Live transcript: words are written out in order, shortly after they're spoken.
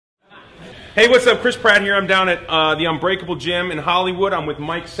Hey, what's up? Chris Pratt here. I'm down at the Unbreakable Gym in Hollywood. I'm with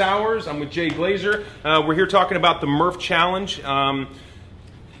Mike Sowers. I'm with Jay Glazer. We're here talking about the Murph Challenge. Look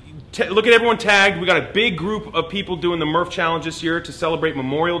at everyone tagged. We got a big group of people doing the Murph Challenge this year to celebrate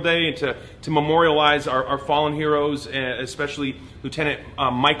Memorial Day and to memorialize our fallen heroes, especially Lieutenant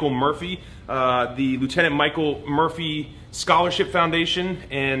Michael Murphy, the Lieutenant Michael Murphy Scholarship Foundation,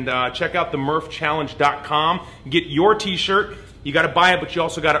 and check out the MurphChallenge.com. Get your t-shirt. You got to buy it, but you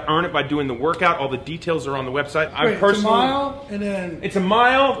also got to earn it by doing the workout. All the details are on the website. Wait, it's a mile, and then... It's a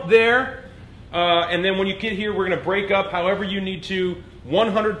mile there, and then when you get here, we're going to break up however you need to.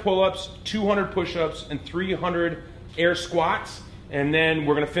 100 pull-ups, 200 push-ups, and 300 air squats. And then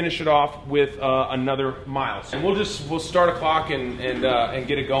we're going to finish it off with another mile. And we'll start a clock and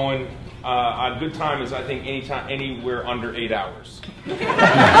get it going. A good time is, I think, anywhere under 8 hours.